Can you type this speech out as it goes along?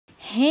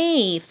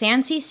Hey,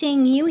 fancy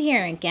seeing you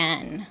here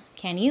again.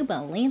 Can you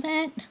believe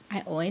it?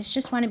 I always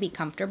just want to be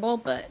comfortable,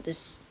 but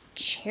this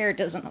chair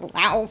doesn't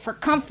allow for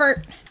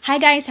comfort. Hi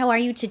guys, how are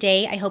you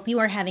today? I hope you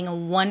are having a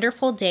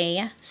wonderful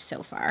day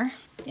so far.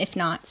 If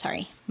not,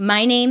 sorry.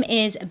 My name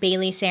is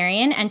Bailey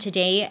Sarian, and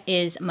today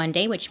is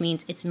Monday, which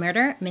means it's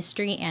Murder,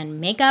 Mystery,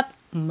 and Makeup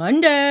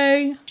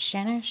Monday.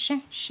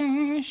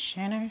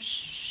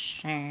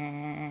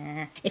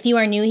 If you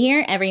are new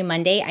here, every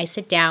Monday I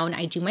sit down,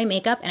 I do my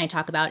makeup, and I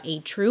talk about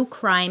a true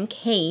crime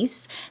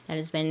case that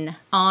has been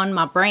on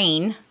my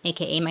brain,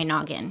 aka my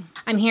noggin.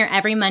 I'm here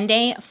every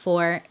Monday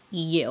for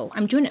you.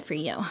 I'm doing it for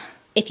you.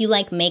 If you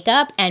like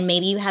makeup and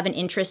maybe you have an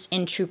interest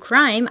in true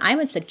crime, I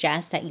would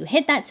suggest that you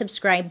hit that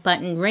subscribe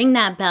button, ring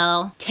that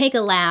bell, take a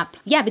lap.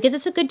 Yeah, because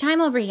it's a good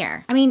time over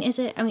here. I mean, is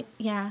it? I mean,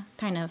 yeah,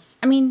 kind of.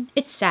 I mean,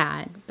 it's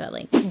sad, but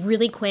like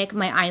really quick,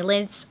 my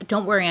eyelids,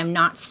 don't worry, I'm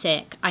not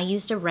sick. I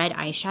used a red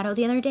eyeshadow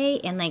the other day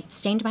and like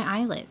stained my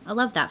eyelid. I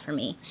love that for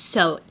me.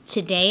 So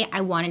today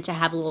I wanted to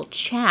have a little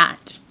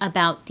chat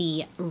about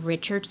the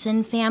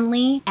Richardson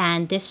family.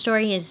 And this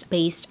story is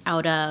based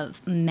out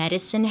of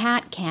Medicine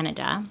Hat,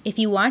 Canada. If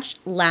you watched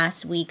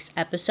last week's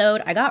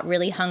episode, I got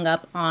really hung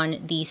up on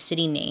the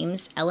city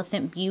names,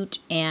 Elephant Butte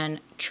and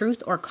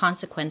Truth or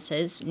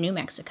Consequences, New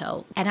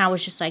Mexico. And I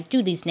was just like,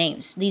 dude, these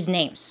names,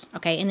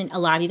 okay? And then a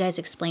lot of you guys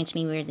explained to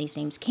me where these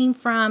names came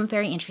from.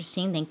 Very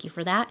interesting, thank you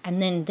for that.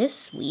 And then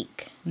this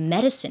week,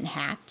 Medicine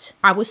Hat,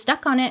 I was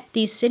stuck on it.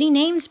 These city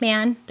names,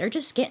 man, they're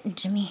just getting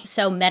to me.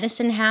 So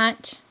Medicine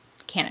Hat,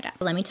 Canada.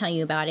 Let me tell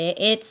you about it.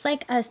 It's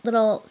like a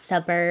little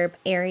suburb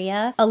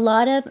area. A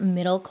lot of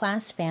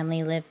middle-class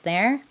family lives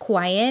there.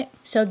 Quiet.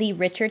 So the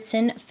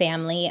Richardson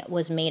family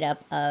was made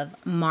up of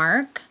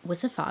Mark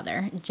was the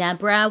father,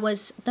 Deborah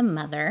was the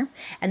mother,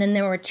 and then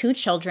there were two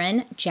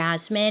children,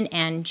 Jasmine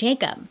and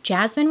Jacob.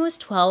 Jasmine was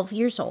 12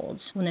 years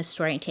old when this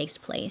story takes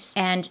place,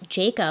 and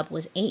Jacob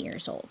was 8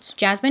 years old.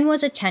 Jasmine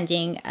was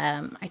attending,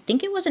 I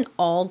think it was an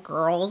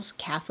all-girls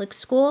Catholic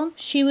school.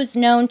 She was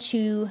known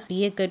to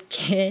be a good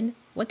kid.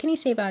 What can you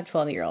say about a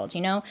 12-year-old?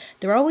 You know,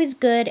 they're always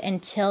good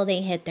until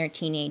they hit their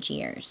teenage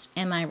years.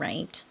 Am I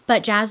right?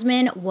 But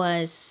Jasmine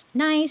was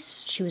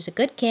nice. She was a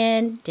good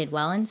kid, did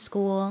well in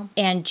school.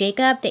 And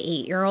Jacob, the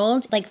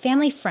 8-year-old, like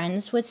family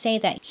friends would say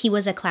that he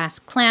was a class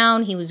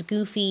clown. He was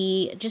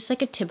goofy, just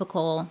like a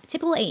typical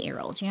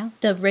 8-year-old, you know?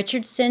 The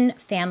Richardson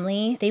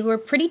family, they were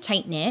pretty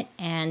tight-knit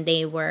and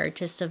they were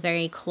just a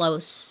very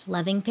close,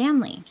 loving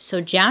family.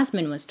 So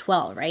Jasmine was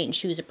 12, right? And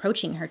she was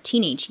approaching her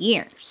teenage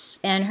years.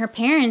 And her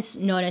parents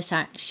noticed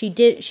that she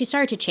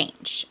started to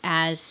change,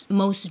 as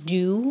most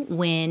do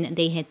when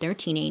they hit their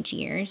teenage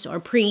years or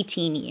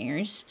pre-teen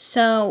years.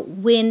 So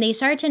when they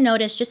started to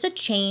notice just a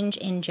change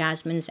in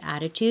Jasmine's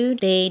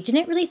attitude, they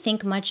didn't really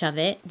think much of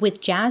it. With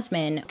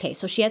Jasmine, okay,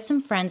 so she had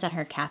some friends at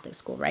her Catholic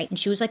school, right? And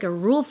she was like a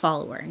rule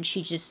follower, and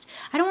she just,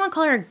 I don't want to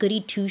call her a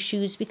goody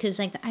two-shoes because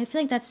like I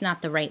feel like that's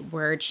not the right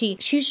word. She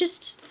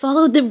just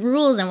followed the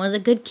rules and was a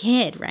good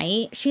kid,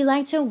 right? She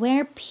liked to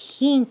wear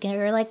pink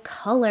or like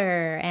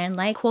color and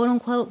like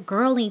quote-unquote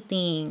girly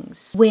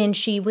things. When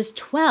she was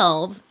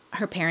 12,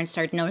 her parents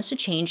started to notice a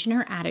change in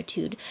her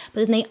attitude,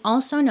 but then they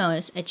also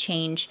noticed a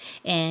change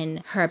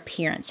in her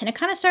appearance. And it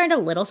kind of started a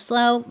little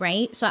slow,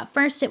 right? So at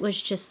first it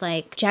was just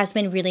like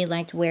Jasmine really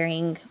liked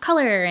wearing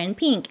color and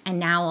pink, and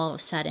now all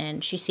of a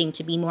sudden she seemed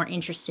to be more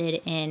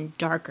interested in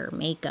darker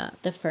makeup,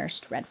 the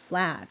first red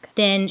flag.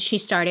 Then she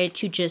started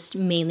to just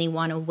mainly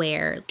want to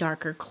wear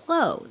darker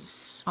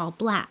clothes, all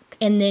black.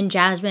 And then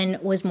Jasmine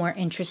was more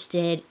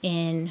interested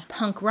in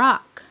punk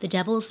rock, the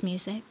devil's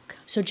music.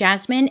 So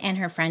Jasmine and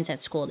her friends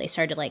at school, they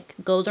started to like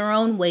go their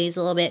own ways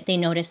a little bit. They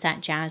noticed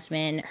that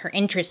Jasmine, her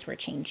interests were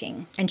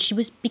changing and she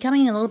was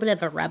becoming a little bit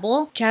of a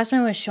rebel.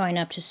 Jasmine was showing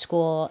up to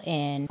school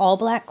in all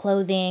black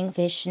clothing,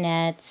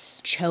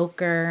 fishnets,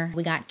 choker.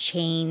 We got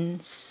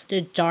chains,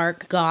 the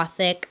dark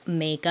gothic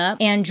makeup,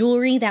 and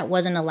jewelry that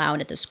wasn't allowed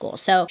at the school.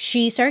 So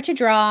she started to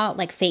draw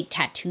like fake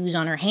tattoos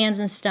on her hands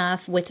and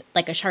stuff with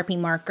like a Sharpie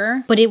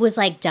marker, but it was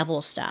like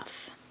devil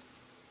stuff.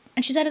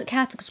 And she's at a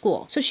Catholic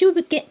school. So she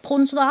would get pulled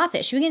into the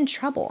office. She would get in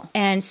trouble.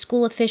 And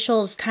school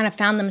officials kind of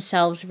found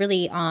themselves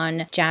really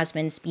on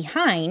Jasmine's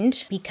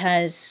behind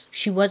because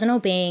she wasn't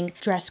obeying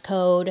dress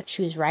code.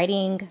 She was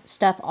writing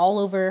stuff all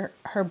over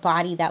her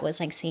body that was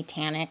like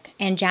satanic.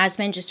 And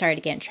Jasmine just started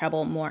to get in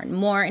trouble more and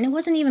more. And it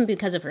wasn't even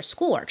because of her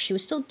schoolwork. She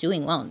was still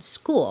doing well in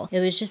school.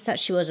 It was just that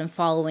she wasn't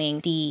following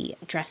the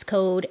dress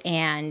code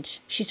and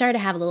she started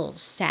to have a little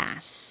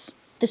sass.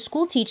 The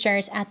school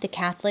teachers at the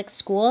Catholic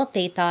school,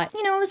 they thought,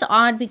 you know, it was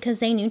odd because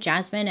they knew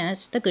Jasmine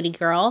as the goody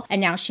girl, and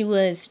now she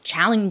was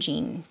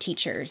challenging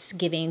teachers,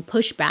 giving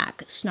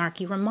pushback,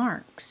 snarky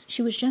remarks.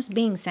 She was just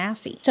being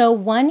sassy. So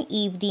one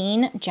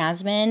evening,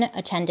 Jasmine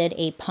attended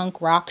a punk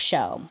rock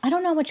show. I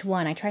don't know which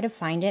one. I tried to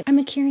find it. I'm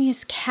a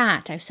curious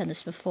cat. I've said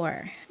this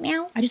before.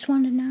 Meow. I just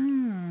wanted to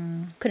know.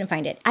 Couldn't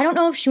find it. I don't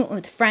know if she went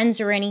with friends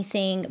or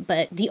anything,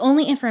 but the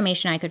only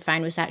information I could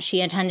find was that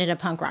she attended a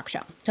punk rock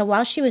show. So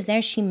while she was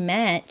there, she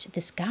met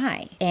this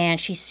guy and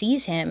she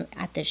sees him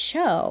at the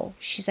show.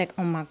 She's like,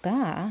 oh my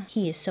God,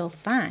 he is so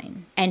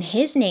fine. And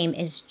his name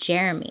is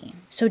Jeremy.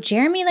 So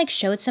Jeremy like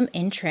showed some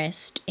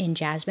interest in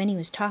Jasmine. He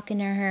was talking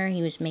to her.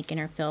 He was making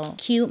her feel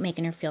cute,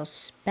 making her feel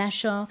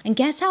special. And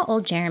guess how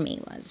old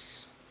Jeremy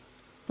was?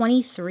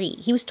 23.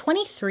 He was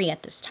 23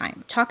 at this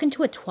time, talking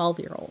to a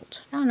 12-year-old.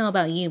 I don't know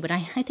about you, but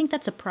I think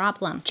that's a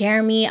problem.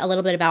 Jeremy, a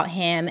little bit about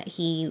him.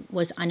 He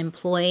was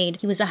unemployed.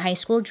 He was a high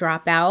school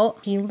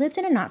dropout. He lived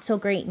in a not so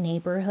great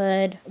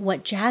neighborhood.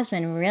 What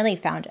Jasmine really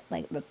found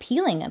like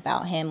appealing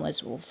about him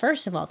was, well,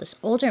 first of all, this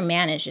older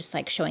man is just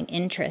like showing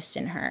interest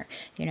in her,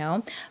 you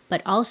know,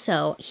 but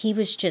also he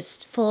was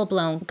just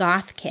full-blown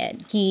goth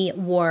kid. He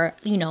wore,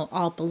 you know,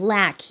 all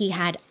black. He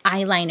had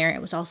eyeliner.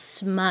 It was all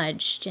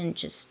smudged and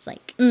just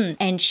like,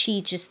 and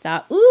she just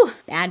thought, ooh,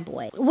 bad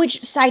boy.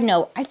 Which, side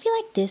note, I feel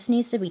like this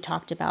needs to be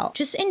talked about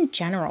just in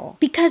general.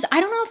 Because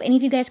I don't know if any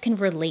of you guys can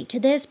relate to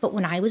this, but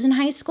when I was in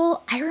high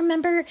school, I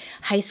remember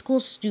high school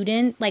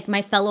students, like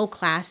my fellow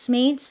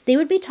classmates, they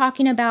would be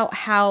talking about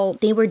how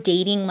they were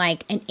dating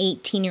like an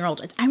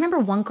 18-year-old. I remember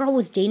one girl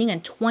was dating a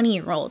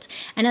 20-year-old.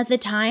 And at the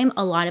time,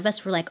 a lot of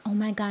us were like, oh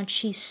my God,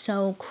 she's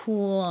so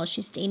cool.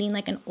 She's dating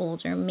like an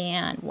older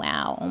man.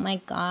 Wow, oh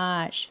my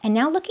gosh. And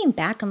now looking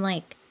back, I'm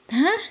like,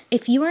 huh?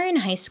 If you are in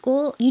high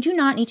school, you do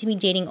not need to be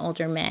dating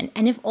older men.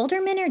 And if older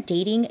men are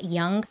dating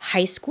young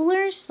high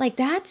schoolers, like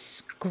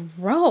that's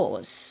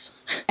gross.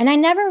 And I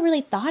never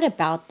really thought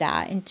about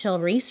that until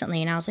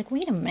recently. And I was like,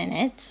 wait a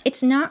minute.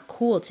 It's not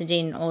cool to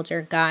date an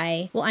older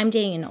guy. Well, I'm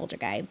dating an older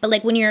guy. But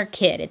like when you're a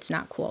kid, it's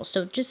not cool.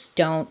 So just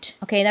don't.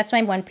 Okay, that's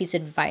my one piece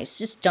of advice.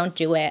 Just don't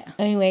do it.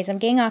 Anyways, I'm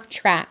getting off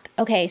track.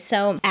 Okay,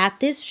 so at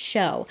this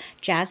show,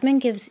 Jasmine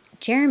gives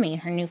Jeremy,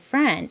 her new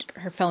friend,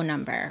 her phone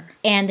number.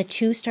 And the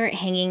two start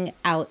hanging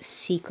out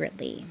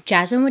secretly.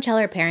 Jasmine would tell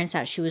her parents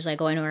that she was like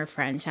going to her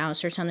friend's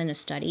house or something to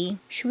study.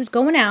 She was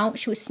going out.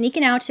 She was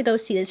sneaking out to go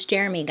see this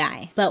Jeremy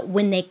guy. But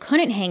when they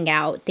couldn't hang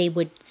out, they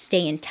would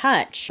stay in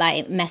touch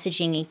by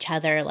messaging each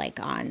other like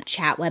on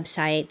chat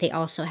website. They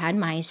also had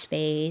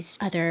MySpace,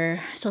 other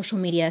social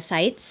media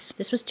sites.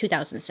 This was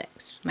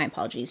 2006. My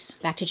apologies.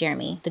 Back to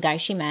Jeremy, the guy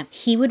she met.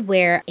 He would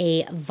wear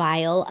a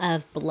vial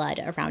of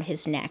blood around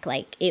his neck.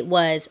 Like it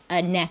was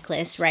a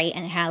necklace, right?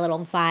 And it had a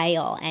little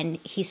vial. And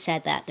he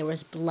said that there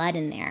was blood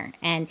in there.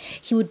 And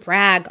he would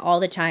brag all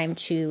the time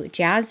to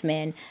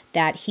Jasmine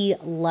that he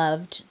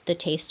loved the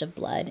taste of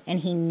blood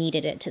and he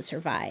needed it to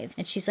survive.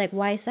 And she's like,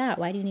 why is that?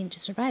 Why do you need it to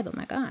survive? Oh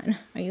my God,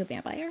 are you a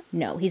vampire?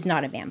 No, he's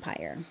not a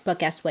vampire, but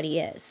guess what he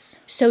is?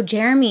 So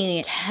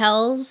Jeremy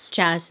tells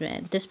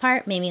Jasmine, this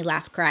part made me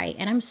laugh cry,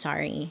 and I'm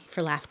sorry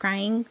for laugh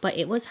crying, but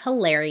it was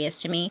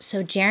hilarious to me.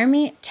 So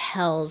Jeremy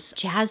tells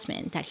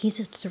Jasmine that he's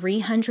a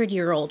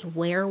 300-year-old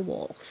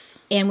werewolf.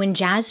 And when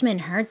Jasmine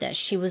heard this,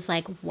 she was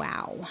like,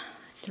 wow.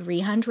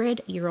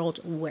 300-year-old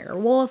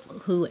werewolf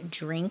who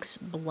drinks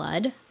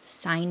blood?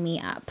 Sign me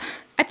up.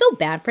 I feel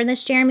bad for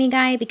this Jeremy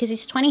guy because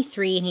he's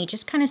 23 and he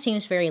just kind of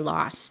seems very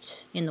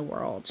lost in the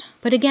world.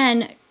 But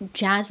again,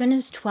 Jasmine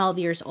is 12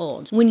 years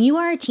old. When you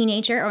are a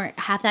teenager or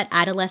have that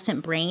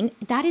adolescent brain,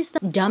 that is the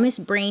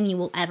dumbest brain you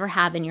will ever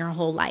have in your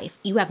whole life.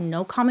 You have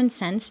no common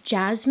sense.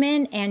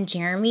 Jasmine and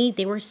Jeremy,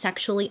 they were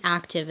sexually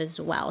active as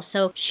well.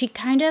 So she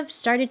kind of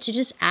started to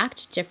just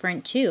act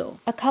different too.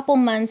 A couple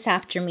months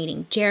after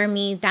meeting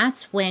Jeremy,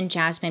 that's when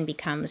Jasmine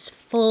becomes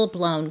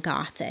full-blown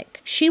gothic.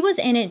 She was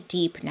in it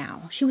deep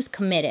now. She was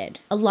committed.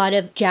 A lot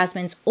of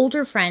Jasmine's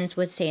older friends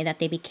would say that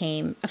they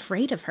became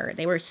afraid of her.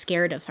 They were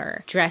scared of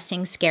her.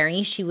 Dressing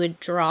scary, she would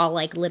draw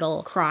like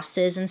little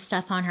crosses and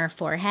stuff on her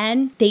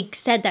forehead. They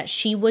said that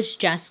she was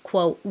just,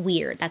 quote,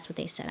 weird. That's what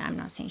they said. I'm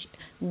not saying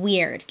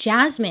weird.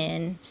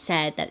 Jasmine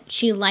said that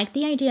she liked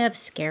the idea of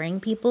scaring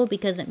people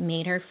because it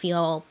made her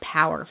feel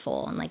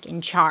powerful and like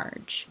in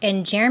charge.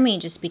 And Jeremy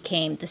just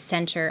became the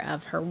center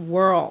of her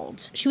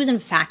world. She was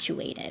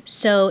infatuated.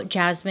 So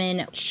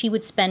Jasmine, she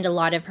would spend a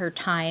lot of her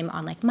time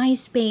on like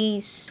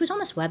MySpace. She was on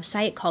this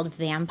website called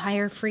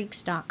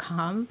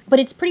vampirefreaks.com, but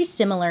it's pretty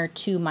similar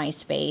to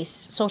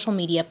MySpace, social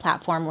media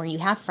platform where you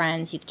have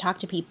friends, you can talk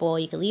to people,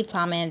 you can leave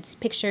comments,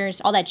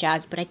 pictures, all that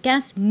jazz, but I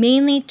guess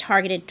mainly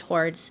targeted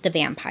towards the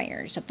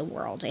vampires of the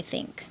world, I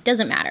think.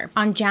 Doesn't matter.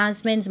 On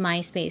Jasmine's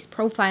MySpace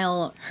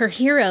profile, her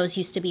heroes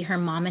used to be her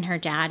mom and her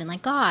dad and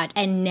like God,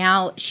 and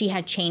now she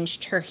had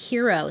changed her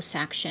hero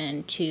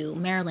section to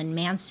Marilyn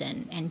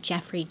Manson and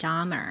Jeffrey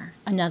Dahmer.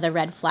 Another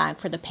red flag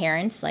for the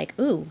parents, like,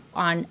 ooh,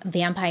 on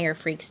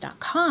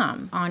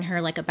vampirefreaks.com, on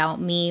her like about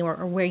me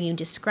or where you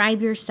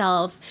describe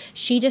yourself,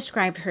 she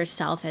described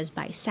herself as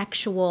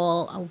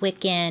bisexual, a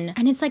Wiccan,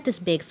 and it's like this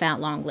big fat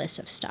long list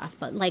of stuff,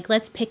 but like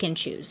let's pick and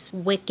choose.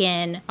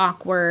 Wiccan,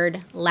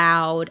 awkward,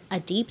 loud, a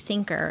deep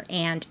thinker,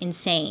 and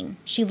insane.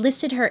 She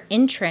listed her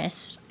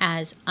interests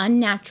as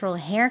unnatural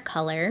hair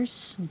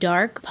colors,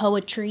 dark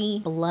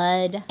poetry,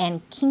 blood,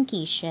 and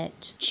kinky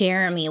shit.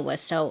 Jeremy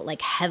was so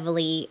like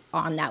heavily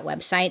on that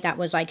website. That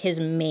was like his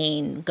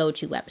main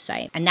go-to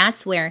website. And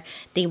that's where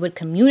together, they would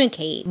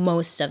communicate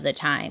most of the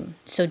time.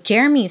 So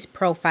Jeremy's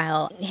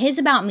profile, his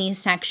About Me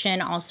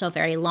section, also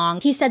very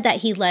long. He said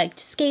that he liked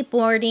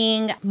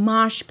skateboarding,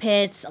 mosh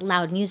pits,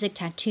 loud music,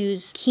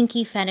 tattoos,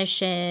 kinky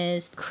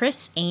fetishes,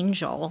 Chris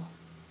Angel.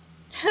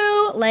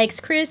 Who likes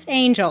Chris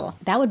Angel?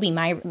 That would be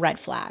my red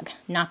flag.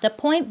 Not the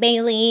point,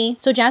 Bailey.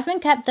 So Jasmine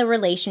kept the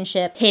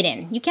relationship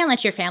hidden. You can't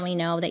let your family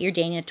know that you're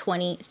dating a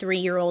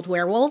 23-year-old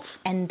werewolf.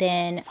 And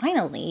then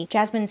finally,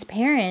 Jasmine's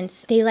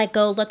parents, they like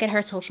go look at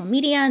her social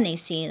media and they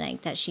see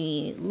like that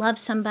she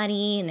loves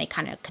somebody and they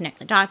kind of connect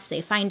the dots.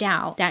 They find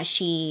out that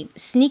she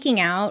sneaking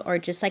out or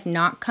just like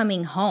not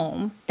coming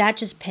home. That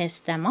just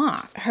pissed them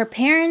off. Her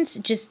parents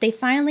they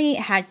finally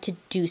had to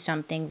do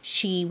something.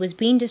 She was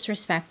being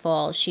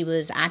disrespectful. She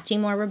was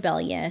acting more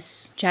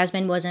rebellious.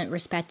 Jasmine wasn't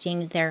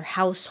respecting their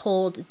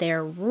household,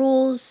 their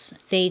rules.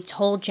 They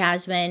told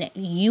Jasmine,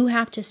 you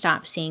have to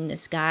stop seeing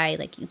this guy.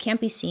 Like, you can't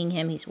be seeing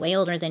him. He's way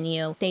older than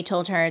you. They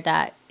told her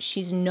that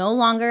she's no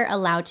longer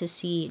allowed to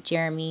see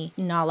Jeremy,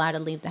 not allowed to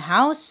leave the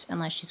house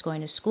unless she's going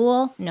to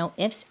school. No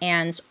ifs,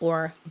 ands,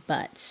 or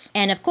buts.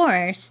 And of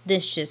course,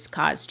 this just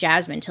caused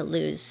Jasmine to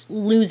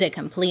lose it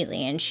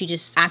completely. And she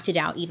just acted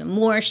out even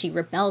more. She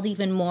rebelled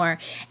even more.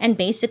 And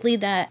basically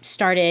that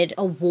started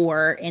a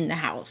war in the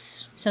house.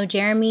 So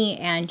Jeremy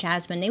and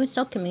Jasmine, they would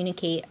still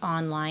communicate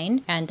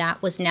online. And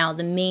that was now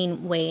the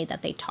main way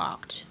that they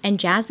talked. And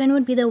Jasmine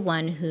would be the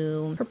one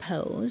who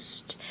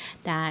proposed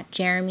that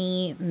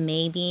Jeremy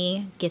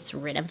maybe gets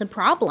rid of the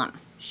problem.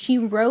 She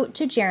wrote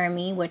to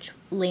Jeremy, which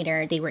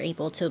later they were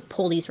able to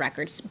pull these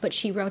records, but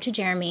she wrote to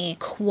Jeremy,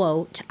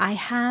 quote, I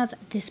have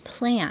this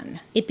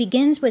plan. It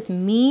begins with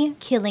me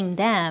killing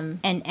them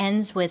and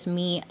ends with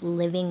me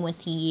living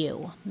with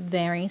you.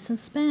 Very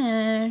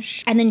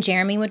suspicious. And then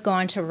Jeremy would go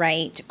on to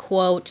write,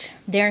 quote,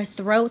 their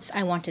throats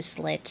I want to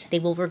slit. They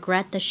will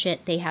regret the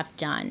shit they have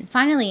done.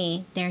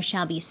 Finally, there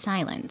shall be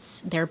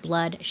silence. Their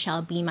blood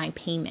shall be my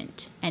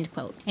payment, end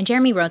quote. And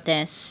Jeremy wrote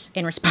this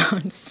in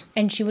response.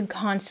 And she would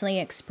constantly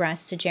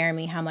express to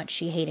Jeremy how much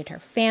she hated her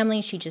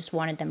family. She just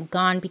wanted them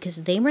gone because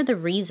they were the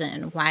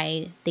reason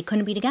why they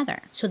couldn't be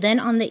together. So then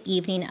on the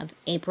evening of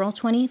April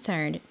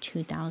 23rd,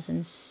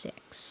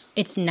 2006,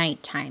 it's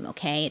nighttime,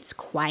 okay? It's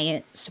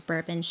quiet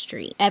suburban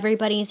street.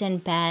 Everybody's in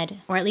bed,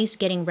 or at least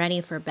getting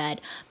ready for bed.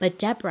 But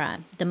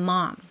Deborah, the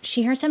mom,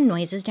 she heard some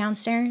noises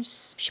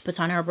downstairs. She puts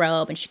on her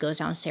robe and she goes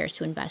downstairs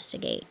to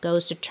investigate.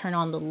 Goes to turn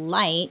on the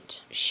light.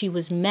 She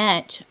was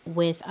met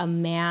with a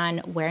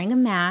man wearing a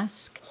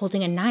mask,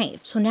 holding a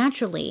knife. So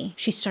naturally,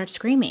 she starts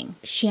screaming.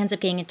 She ends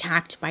up getting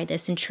attacked by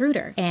this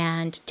intruder.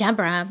 And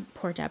Deborah,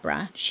 poor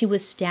Deborah, she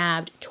was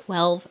stabbed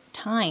 12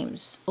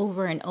 times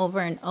over and over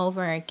and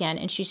over again.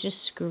 And she's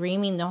just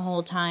screaming the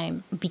whole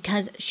time.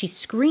 Because she's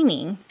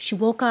screaming, she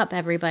woke up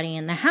everybody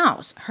in the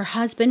house. Her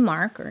husband,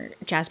 Mark, or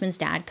Jasmine's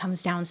dad,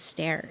 comes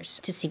downstairs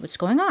to see what's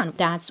going on.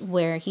 That's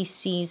where he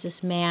sees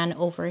this man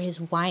over his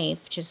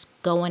wife just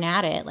going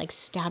at it, like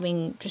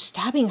stabbing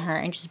her,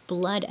 and just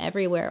blood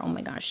everywhere. Oh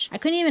my gosh. I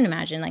couldn't even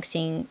imagine like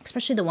seeing,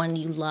 especially the one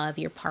you love,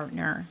 your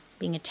partner,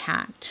 being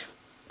attacked.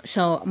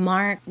 So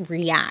Mark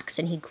reacts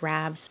and he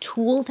grabs a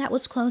tool that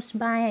was close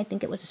by. I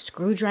think it was a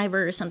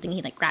screwdriver or something.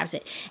 He like grabs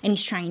it and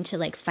he's trying to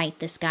like fight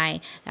this guy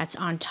that's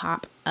on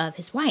top of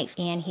his wife.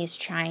 And he's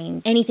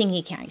trying anything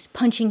he can. He's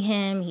punching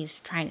him. He's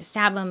trying to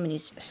stab him. And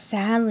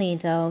sadly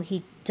though,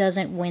 he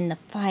doesn't win the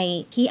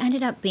fight. He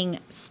ended up being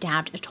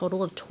stabbed a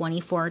total of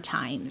 24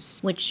 times,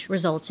 which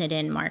resulted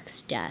in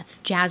Mark's death.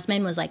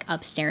 Jasmine was like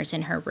upstairs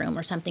in her room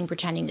or something,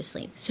 pretending to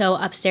sleep. So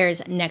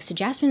upstairs next to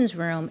Jasmine's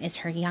room is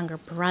her younger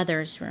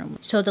brother's room.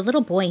 So the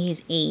little boy,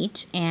 he's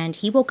 8, and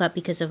he woke up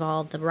because of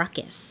all the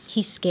ruckus.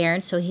 He's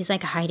scared, so he's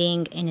like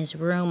hiding in his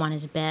room on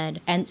his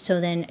bed. And so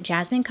then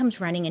Jasmine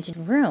comes running into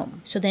the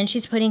room. So then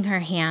she's putting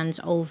her hands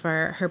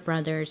over her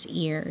brother's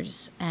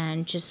ears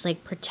and just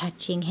like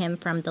protecting him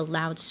from the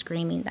loud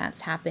screaming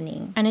that's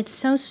happening. And it's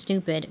so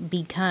stupid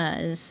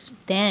because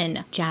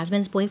then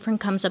Jasmine's boyfriend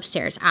comes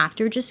upstairs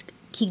after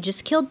he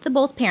just killed the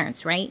both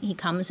parents, right? He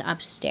comes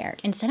upstairs.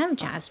 Instead of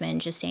Jasmine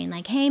just saying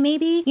like, hey,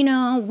 maybe, you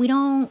know, we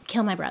don't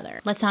kill my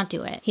brother. Let's not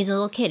do it. He's a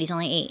little kid. He's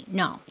only 8.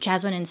 No.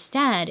 Jasmine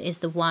instead is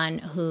the one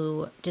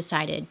who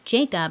decided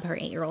Jacob, her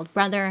 8-year-old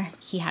brother,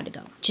 he had to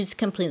go. Just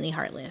completely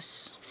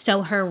heartless.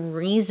 So her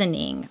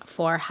reasoning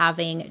for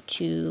having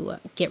to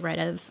get rid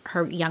of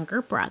her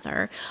younger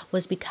brother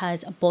was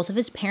because both of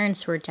his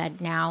parents were dead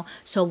now.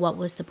 So what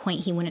was the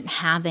point? He wouldn't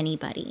have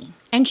anybody.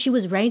 And she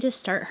was ready to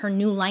start her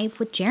new life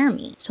with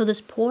Jeremy. So this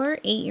poor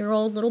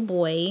 8-year-old little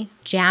boy,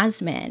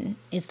 Jasmine,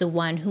 is the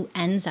one who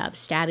ends up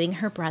stabbing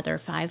her brother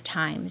 5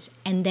 times.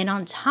 And then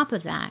on top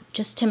of that,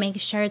 just to make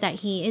sure that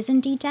he is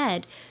indeed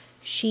dead,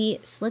 she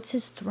slits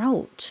his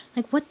throat.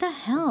 Like, what the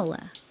hell?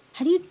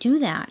 How do you do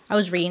that? I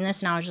was reading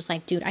this and I was just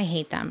like, dude, I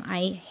hate them.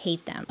 I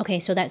hate them. Okay,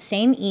 so that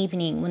same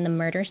evening when the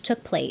murders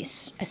took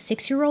place, a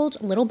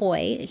 6-year-old little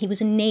boy, he was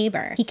a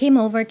neighbor. He came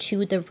over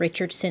to the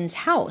Richardson's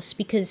house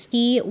because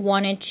he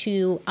wanted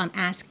to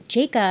ask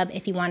Jacob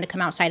if he wanted to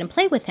come outside and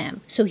play with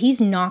him. So he's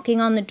knocking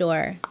on the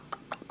door.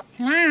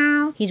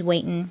 Hello. He's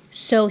waiting.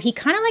 So he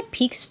kind of like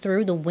peeks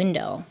through the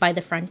window by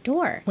the front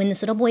door. When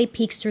this little boy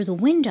peeks through the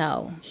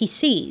window, he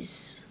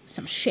sees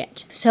some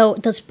shit. So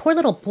this poor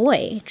little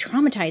boy,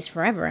 traumatized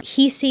forever,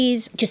 he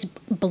sees just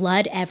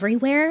blood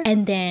everywhere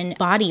and then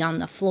body on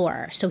the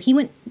floor. So he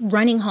went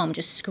running home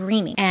just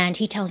screaming, and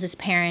he tells his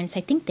parents.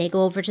 I think they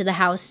go over to the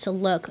house to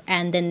look,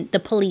 and then the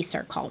police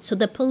are called. So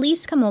the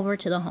police come over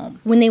to the home.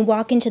 When they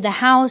walk into the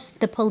house,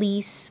 the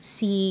police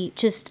see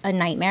just a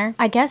nightmare.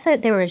 I guess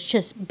that there was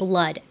just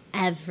blood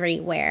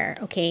everywhere.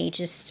 Okay,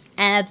 just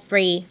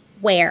everywhere.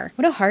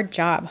 What a hard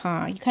job,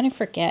 huh? You kind of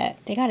forget.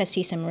 They gotta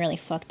see some really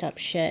fucked up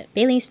shit.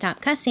 Bailey, stop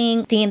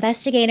cussing. The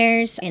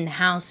investigators in the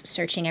house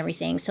searching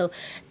everything. So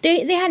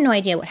they had no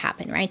idea what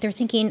happened, right? They're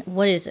thinking,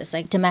 what is this?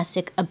 Like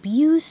domestic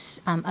abuse?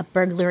 A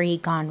burglary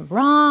gone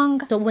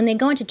wrong? So when they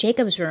go into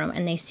Jacob's room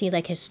and they see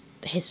like his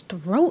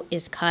throat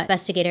is cut,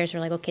 investigators are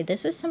like, okay,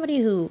 this is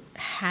somebody who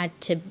had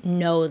to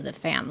know the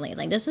family.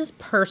 Like, this is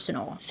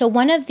personal. So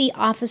one of the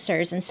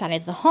officers inside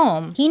of the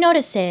home, he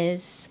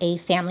notices a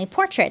family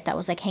portrait that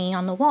was like hanging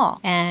on the wall.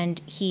 And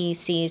he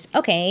sees,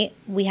 okay,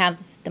 we have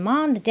the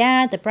mom, the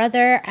dad, the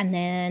brother, and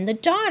then the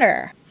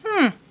daughter.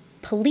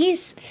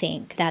 Police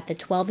think that the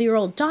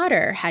 12-year-old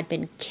daughter had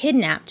been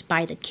kidnapped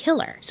by the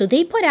killer. So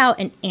they put out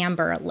an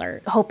Amber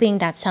Alert, hoping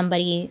that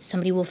somebody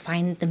will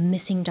find the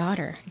missing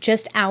daughter.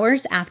 Just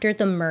hours after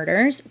the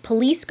murders,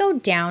 police go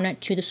down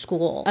to the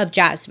school of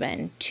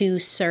Jasmine to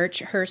search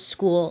her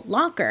school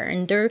locker.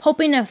 And they're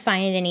hoping to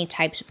find any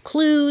types of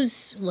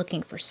clues,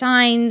 looking for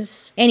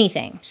signs,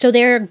 anything. So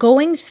they're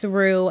going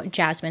through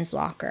Jasmine's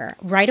locker.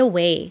 Right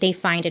away, they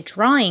find a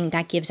drawing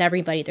that gives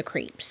everybody the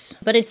creeps.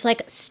 But it's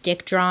like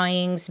stick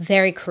drawings,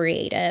 very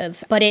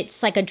creative, but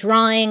it's like a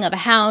drawing of a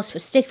house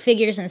with stick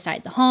figures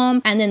inside the home,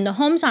 and then the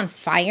home's on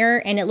fire,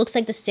 and it looks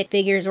like the stick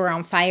figures were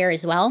on fire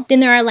as well.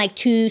 Then there are like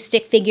 2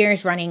 stick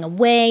figures running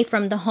away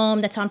from the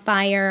home that's on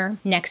fire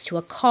next to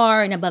a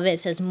car, and above it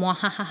says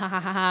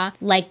mwahahaha,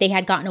 like they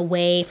had gotten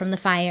away from the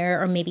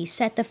fire or maybe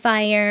set the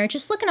fire.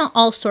 Just looking at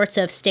all sorts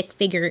of stick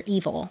figure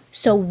evil.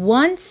 So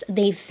once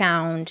they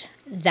found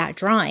that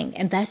drawing,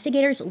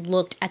 investigators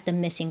looked at the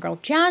missing girl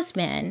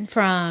Jasmine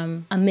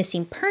from a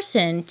missing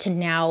person to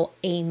now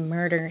a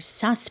murder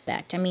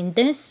suspect. I mean,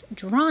 this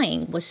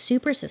drawing was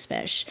super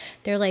suspicious.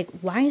 They're like,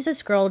 why is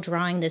this girl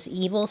drawing this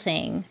evil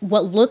thing?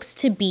 What looks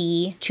to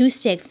be 2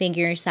 stick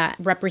figures that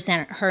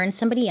represent her and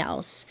somebody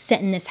else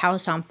setting this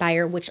house on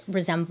fire, which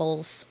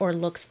resembles or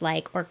looks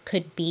like or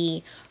could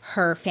be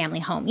her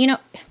family home. You know,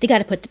 they got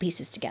to put the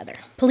pieces together.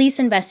 Police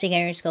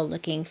investigators go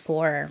looking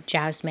for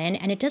Jasmine,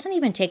 and it doesn't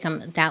even take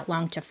them that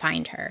long to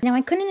find her. Now,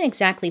 I couldn't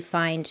exactly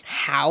find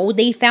how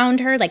they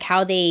found her, like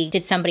how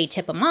did somebody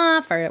tip them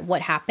off or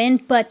what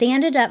happened, but they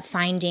ended up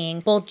finding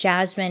both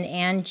Jasmine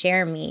and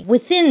Jeremy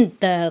within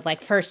the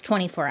like first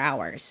 24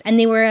 hours. And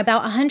they were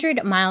about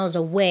 100 miles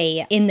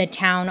away in the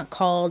town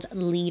called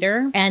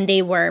Leader, and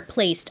they were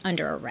placed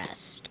under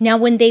arrest. Now,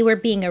 when they were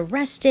being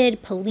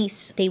arrested,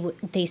 police,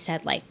 they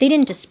said like they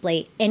didn't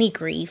display any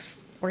grief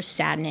or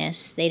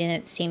sadness. They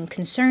didn't seem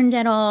concerned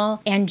at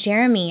all. And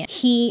Jeremy,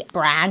 he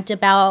bragged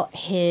about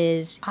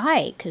his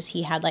eye because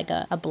he had like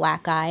a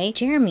black eye.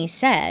 Jeremy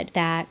said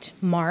that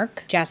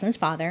Mark, Jasmine's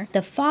father,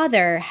 the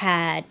father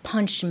had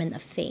punched him in the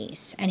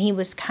face, and he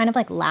was kind of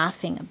like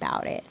laughing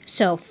about it.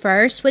 So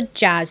first with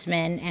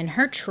Jasmine and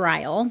her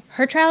trial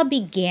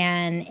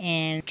began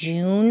in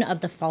June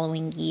of the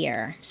following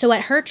year. So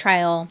at her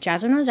trial,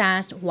 Jasmine was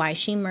asked why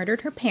she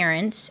murdered her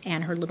parents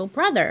and her little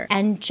brother.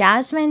 And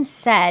Jasmine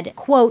said,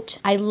 quote,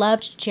 "I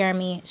loved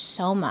Jeremy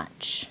so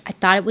much. I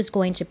thought it was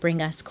going to bring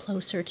us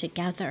closer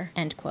together,"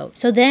 end quote.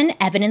 So then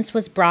evidence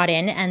was brought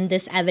in, and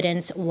this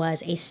evidence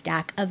was a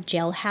stack of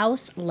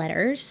jailhouse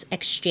letters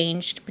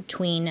exchanged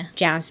between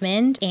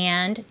Jasmine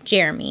and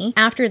Jeremy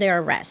after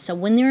their arrest. So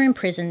when they were in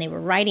prison, they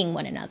were writing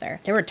one another.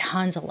 There were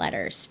tons of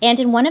letters. And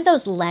in one of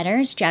those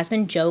letters,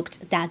 Jasmine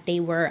joked that they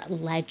were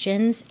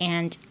legends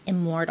and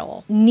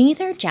immortal.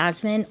 Neither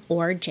Jasmine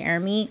or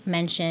Jeremy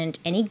mentioned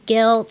any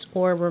guilt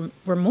or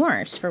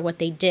remorse for what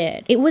they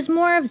did. It was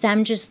more of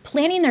them just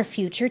planning their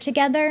future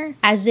together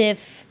as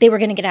if they were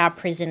going to get out of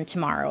prison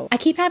tomorrow. I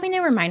keep having to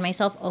remind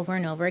myself over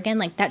and over again,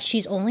 like, that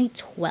she's only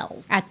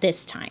 12 at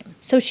this time.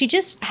 So she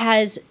just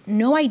has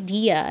no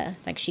idea,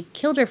 like, she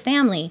killed her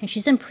family and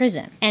she's in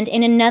prison. And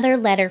in another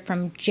letter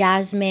from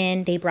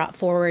Jasmine, they brought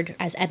forward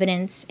as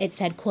evidence, it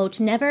said,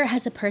 quote, "Never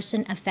has a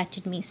person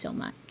affected me so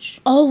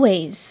much.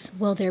 Always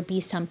will there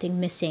be something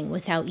missing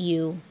without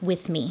you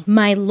with me.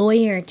 My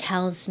lawyer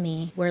tells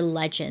me we're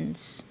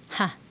legends.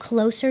 Ha,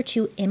 closer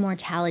to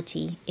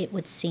immortality, it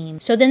would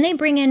seem." So then they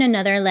bring in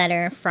another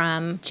letter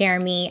from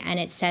Jeremy, and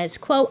it says,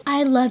 quote,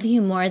 "I love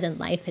you more than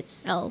life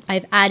itself.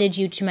 I've added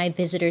you to my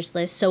visitors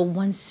list, so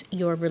once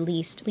you're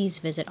released, please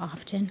visit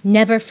often.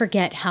 Never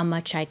forget how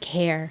much I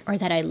care or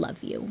that I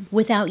love you.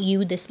 Without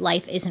you, this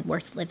life isn't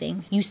worth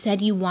living. You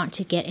said you want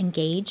to get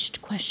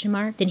engaged, question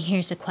mark? Then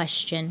here's a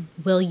question.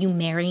 Will you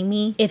marry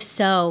me? If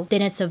so,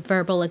 then it's a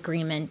verbal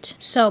agreement."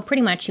 So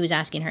pretty much he was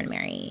asking her to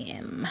marry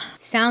him.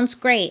 Sounds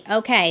great.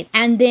 Okay.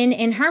 And then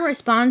in her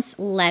response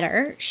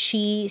letter,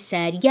 she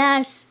said,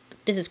 "Yes,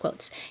 this is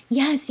quotes,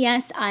 "Yes,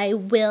 yes, I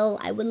will.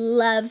 I would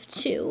love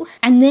to."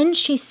 And then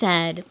she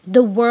said,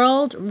 "The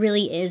world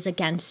really is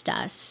against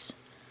us."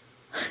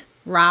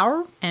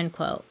 Roar, end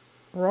quote.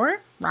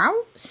 Roar?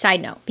 Roar?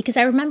 Side note, because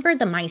I remember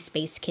the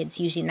MySpace kids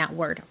using that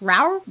word.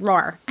 Roar?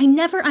 Roar. I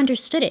never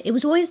understood it. It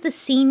was always the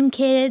scene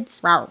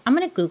kids. Roar. I'm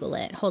gonna Google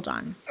it. Hold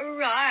on.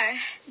 Roar.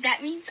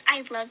 That means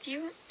I love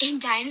you in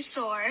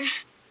dinosaur.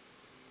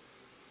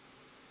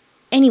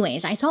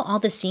 Anyways, I saw all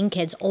the scene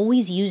kids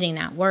always using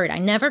that word. I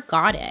never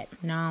got it.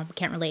 No,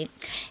 can't relate.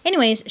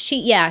 Anyways,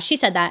 she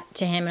said that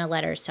to him in a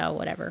letter, so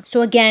whatever.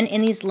 So again, in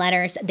these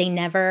letters, they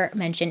never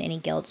mention any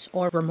guilt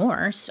or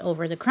remorse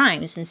over the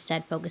crimes,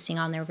 instead focusing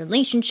on their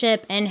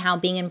relationship and how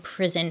being in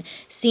prison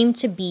seemed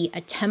to be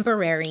a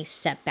temporary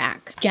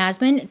setback.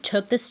 Jasmine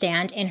took the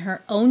stand in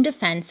her own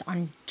defense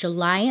on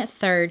July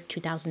 3rd,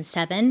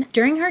 2007.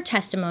 During her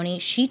testimony,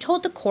 she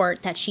told the court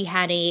that she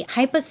had a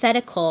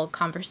hypothetical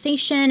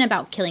conversation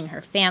about killing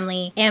her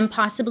family and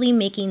possibly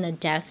making the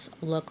deaths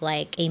look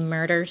like a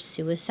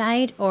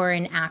murder-suicide or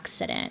an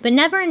accident, but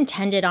never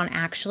intended on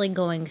actually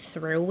going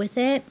through with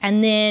it.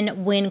 And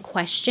then when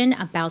questioned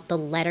about the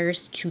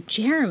letters to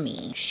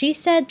Jeremy, she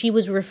said she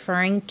was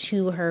referring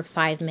to her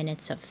 5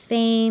 minutes of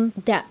fame,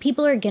 that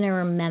people are gonna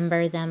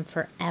remember them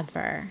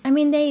forever. I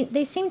mean,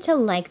 they seem to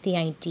like the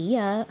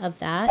idea of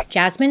that.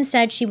 Jasmine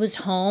said she was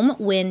home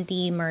when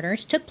the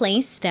murders took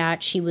place,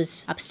 that she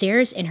was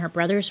upstairs in her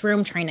brother's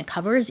room trying to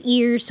cover his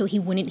ears so he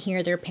wouldn't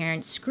hear their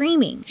parents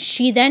screaming.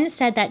 She then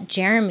said that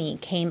Jeremy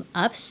came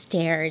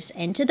upstairs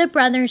into the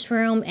brother's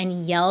room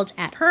and yelled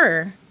at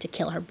her to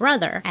kill her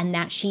brother, and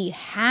that she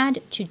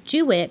had to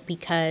do it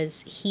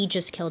because he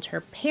just killed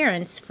her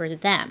parents for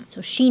them,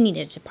 so she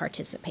needed to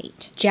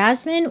participate.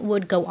 Jasmine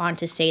would go on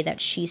to say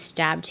that she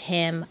stabbed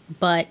him,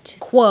 but,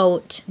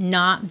 quote,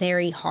 not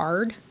very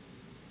hard.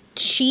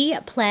 She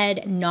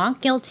pled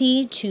not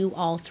guilty to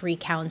all 3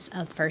 counts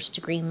of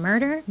first-degree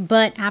murder,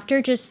 but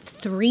after just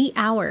 3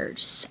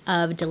 hours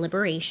of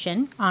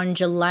deliberation, on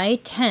July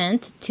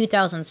 10th,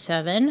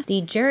 2007,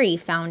 the jury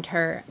found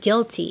her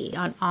guilty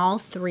on all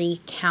 3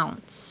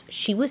 counts.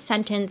 She was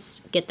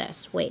sentenced, get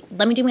this, wait,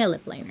 let me do my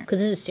lip liner, because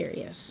this is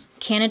serious.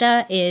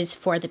 Canada is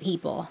for the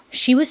people.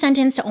 She was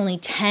sentenced to only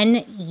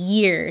 10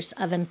 years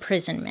of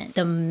imprisonment,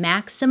 the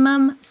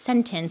maximum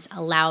sentence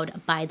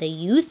allowed by the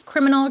Youth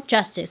Criminal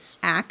Justice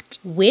Act,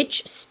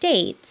 which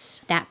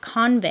states that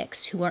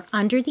convicts who are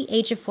under the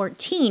age of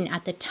 14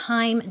 at the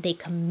time they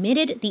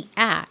committed the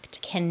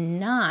act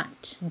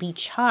cannot be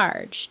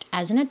charged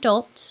as an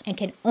adult and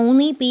can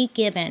only be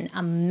given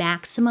a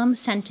maximum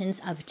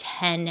sentence of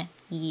 10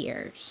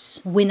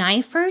 years. When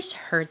I first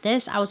heard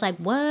this, I was like,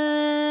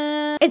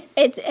 what?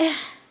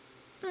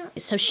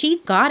 So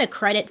she got a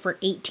credit for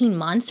 18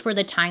 months for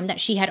the time that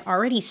she had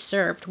already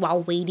served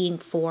while waiting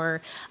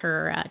for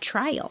her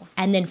trial.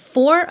 And then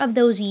 4 of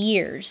those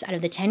years, out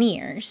of the 10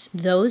 years,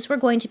 those were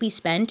going to be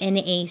spent in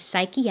a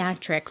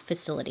psychiatric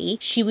facility.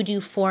 She would do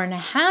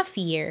 4.5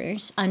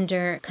 years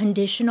under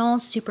conditional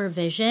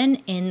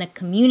supervision in the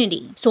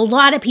community. So a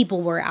lot of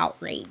people were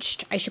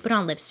outraged. I should put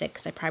on lipstick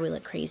because I probably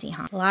look crazy,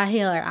 huh? A lot of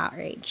people are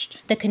outraged.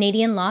 The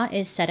Canadian law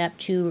is set up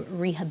to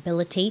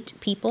rehabilitate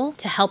people,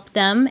 to help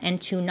them,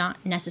 and to not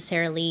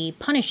necessarily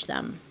punish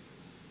them.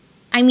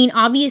 I mean,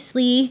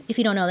 obviously, if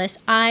you don't know this,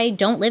 I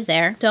don't live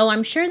there, so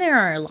I'm sure there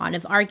are a lot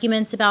of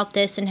arguments about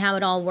this and how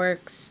it all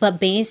works, but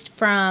based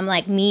from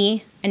like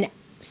me and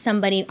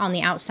somebody on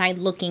the outside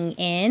looking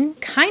in,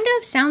 kind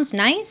of sounds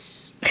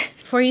nice.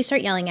 Before you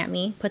start yelling at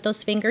me, put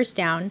those fingers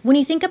down. When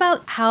you think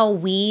about how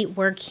we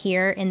work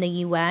here in the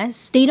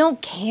US, they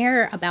don't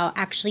care about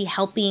actually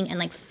helping and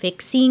like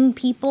fixing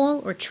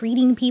people or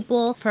treating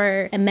people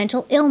for a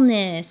mental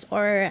illness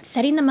or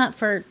setting them up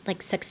for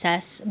like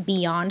success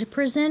beyond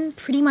prison.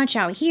 Pretty much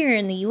out here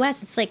in the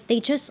US, it's like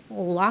they just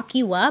lock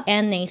you up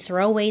and they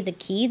throw away the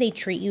key. They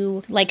treat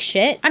you like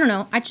shit. I don't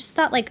know. I just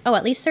thought like, oh,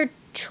 at least they're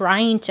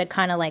trying to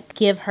kind of like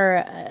give her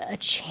a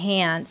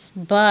chance,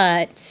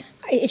 but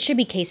it should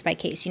be case by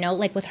case, you know,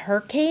 like with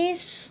her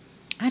case,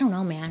 I don't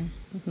know, man.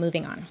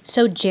 Moving on.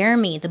 So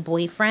Jeremy, the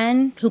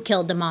boyfriend who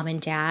killed the mom and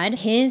dad,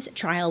 his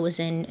trial was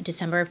in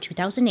December of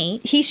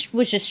 2008. He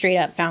was just straight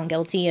up found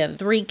guilty of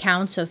 3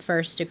 counts of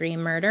first-degree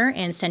murder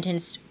and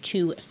sentenced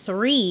to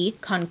 3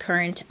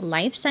 concurrent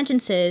life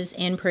sentences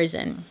in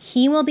prison.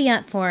 He will be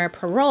up for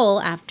parole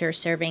after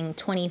serving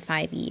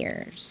 25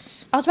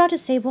 years. I was about to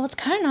say, well, it's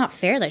kind of not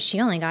fair that she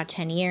only got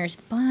 10 years,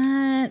 but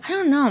I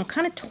don't know. I'm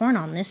kind of torn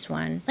on this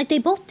one. Like, they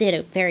both did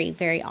a very,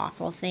 very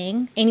awful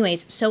thing.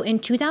 Anyways, so in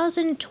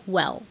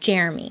 2012,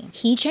 Jeremy,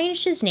 he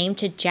changed his name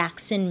to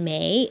Jackson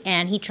May,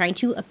 and he tried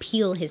to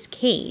appeal his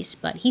case,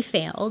 but he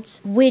failed,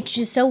 which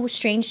is so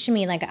strange to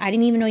me. Like, I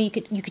didn't even know you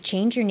could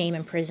change your name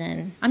in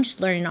prison. I'm just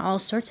learning all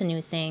sorts of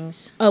new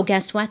things. Oh,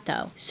 guess what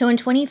though? So in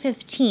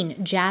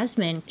 2015,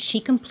 Jasmine,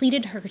 she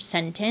completed her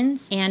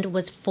sentence and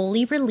was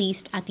fully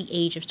released at the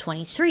age of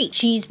 23.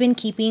 She's been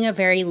keeping a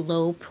very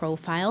low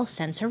profile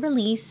since her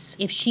release.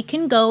 If she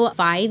can go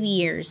 5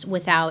 years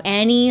without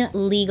any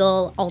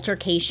legal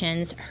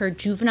altercations, her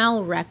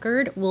juvenile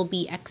record will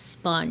be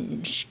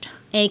expunged.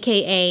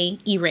 aka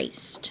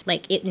erased,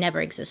 like it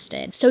never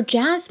existed. So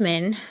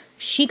Jasmine,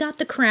 she got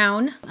the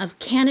crown of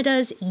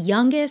Canada's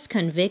youngest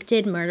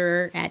convicted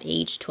murderer at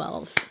age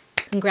 12.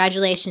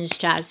 Congratulations,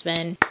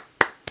 Jasmine.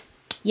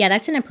 Yeah,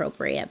 that's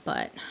inappropriate,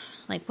 but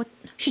like what?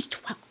 She's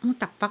 12. What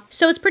the fuck?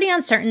 So it's pretty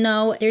uncertain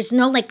though. There's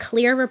no like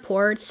clear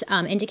reports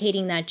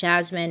indicating that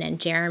Jasmine and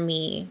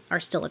Jeremy are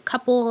still a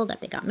couple,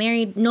 that they got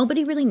married.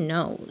 Nobody really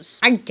knows.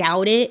 I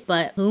doubt it,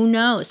 but who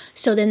knows?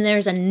 So then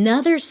there's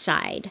another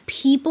side.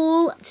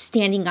 People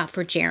standing up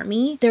for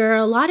Jeremy. There are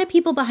a lot of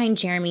people behind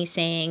Jeremy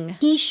saying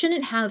he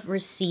shouldn't have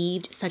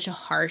received such a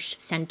harsh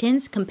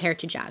sentence compared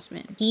to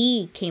Jasmine.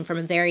 He came from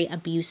a very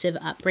abusive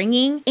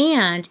upbringing,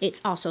 and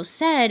it's also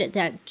said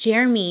that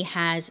Jeremy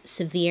has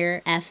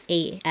severe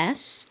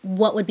FAS,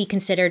 what would be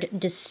considered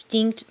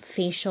distinct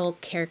facial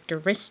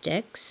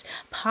characteristics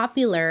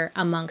popular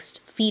amongst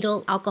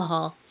fetal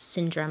alcohol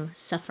syndrome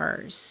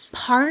sufferers.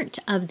 Part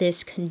of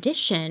this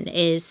condition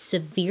is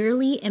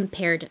severely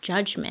impaired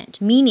judgment,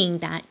 meaning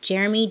that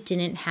Jeremy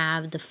didn't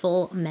have the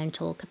full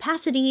mental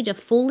capacity to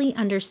fully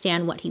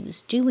understand what he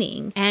was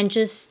doing and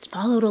just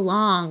followed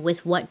along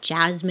with what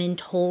Jasmine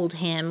told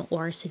him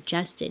or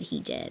suggested he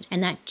did.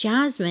 And that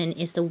Jasmine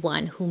is the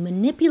one who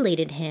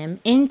manipulated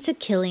him into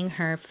killing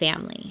her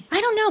family.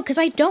 I don't know, because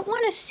I don't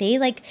want to say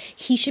like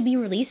he should be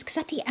released, because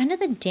at the end of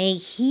the day,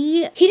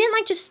 he didn't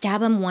like just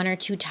stab him 1 or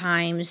 2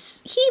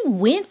 times. He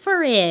went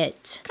for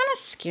it. Kind of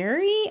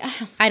scary.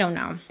 I don't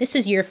know. This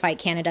is your fight,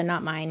 Canada,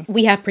 not mine.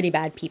 We have pretty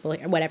bad people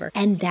here, whatever.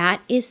 And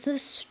that is the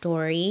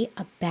story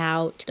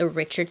about the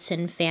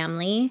Richardson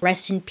family.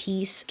 Rest in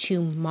peace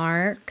to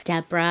Mark,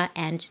 Deborah,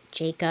 and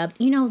Jacob.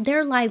 You know,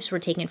 their lives were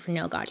taken for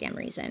no goddamn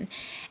reason.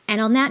 And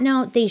on that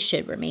note, they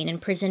should remain in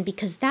prison,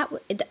 because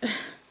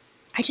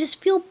I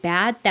just feel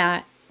bad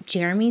that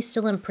Jeremy's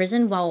still in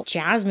prison while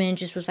Jasmine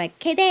just was like,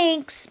 okay,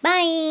 thanks,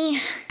 bye.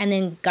 And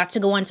then got to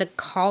go on to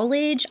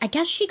college. I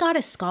guess she got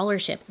a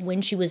scholarship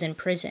when she was in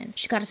prison.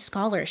 She got a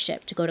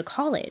scholarship to go to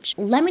college.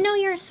 Let me know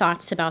your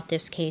thoughts about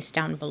this case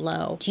down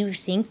below. Do you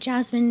think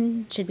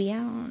Jasmine should be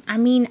out? I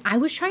mean, I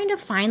was trying to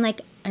find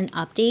like an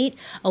update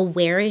of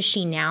where is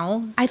she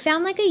now. I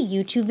found like a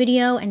YouTube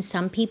video, and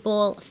some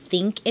people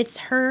think it's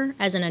her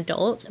as an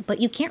adult, but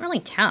you can't really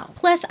tell.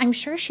 Plus, I'm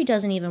sure she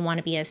doesn't even want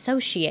to be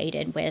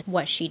associated with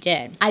what she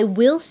did. I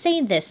will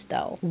say this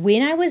though,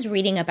 when I was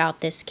reading about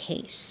this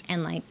case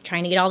and like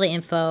trying to get all the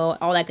info,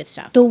 all that good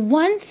stuff, the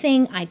one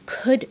thing I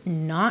could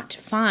not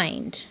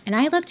find, and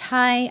I looked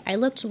high, I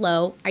looked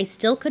low, I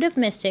still could have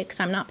missed it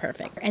because I'm not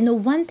perfect, and the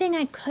one thing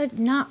I could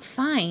not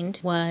find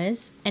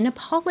was an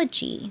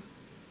apology.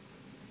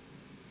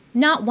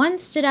 Not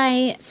once did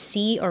I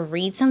see or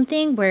read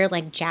something where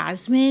like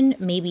Jasmine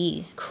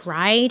maybe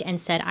cried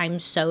and said, I'm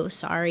so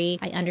sorry,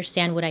 I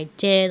understand what I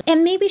did.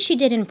 And maybe she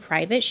did in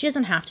private. She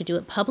doesn't have to do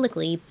it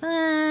publicly.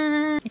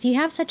 But if you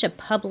have such a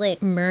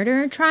public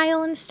murder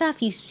trial and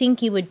stuff, you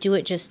think you would do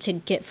it just to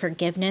get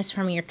forgiveness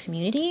from your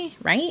community,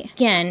 right?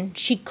 Again,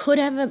 she could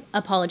have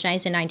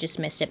apologized and I just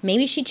missed it.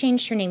 Maybe she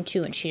changed her name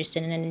too and she just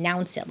didn't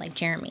announce it like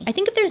Jeremy. I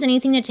think if there's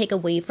anything to take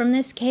away from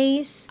this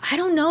case, I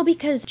don't know,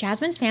 because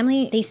Jasmine's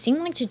family, they seem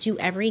like to do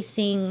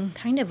everything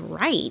kind of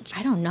right.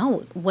 I don't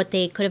know what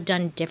they could have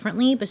done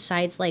differently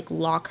besides like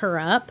lock her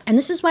up. And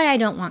this is why I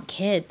don't want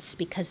kids,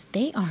 because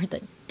they are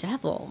the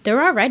devil.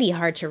 They're already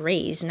hard to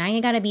raise. Now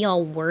you gotta be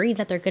all worried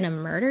that they're gonna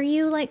murder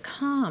you? Like,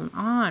 come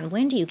on,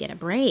 when do you get a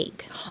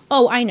break?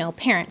 Oh, I know,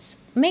 parents.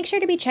 Make sure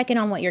to be checking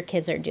on what your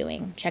kids are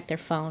doing. Check their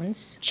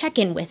phones. Check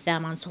in with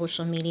them on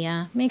social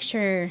media. Make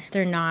sure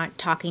they're not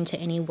talking to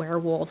any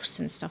werewolves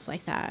and stuff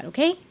like that,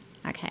 okay?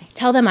 Okay.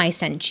 Tell them I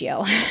sent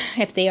you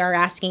if they are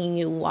asking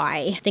you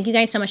why. Thank you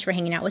guys so much for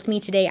hanging out with me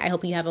today. I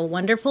hope you have a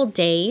wonderful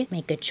day.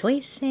 Make good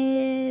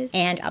choices.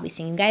 And I'll be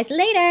seeing you guys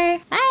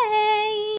later. Bye.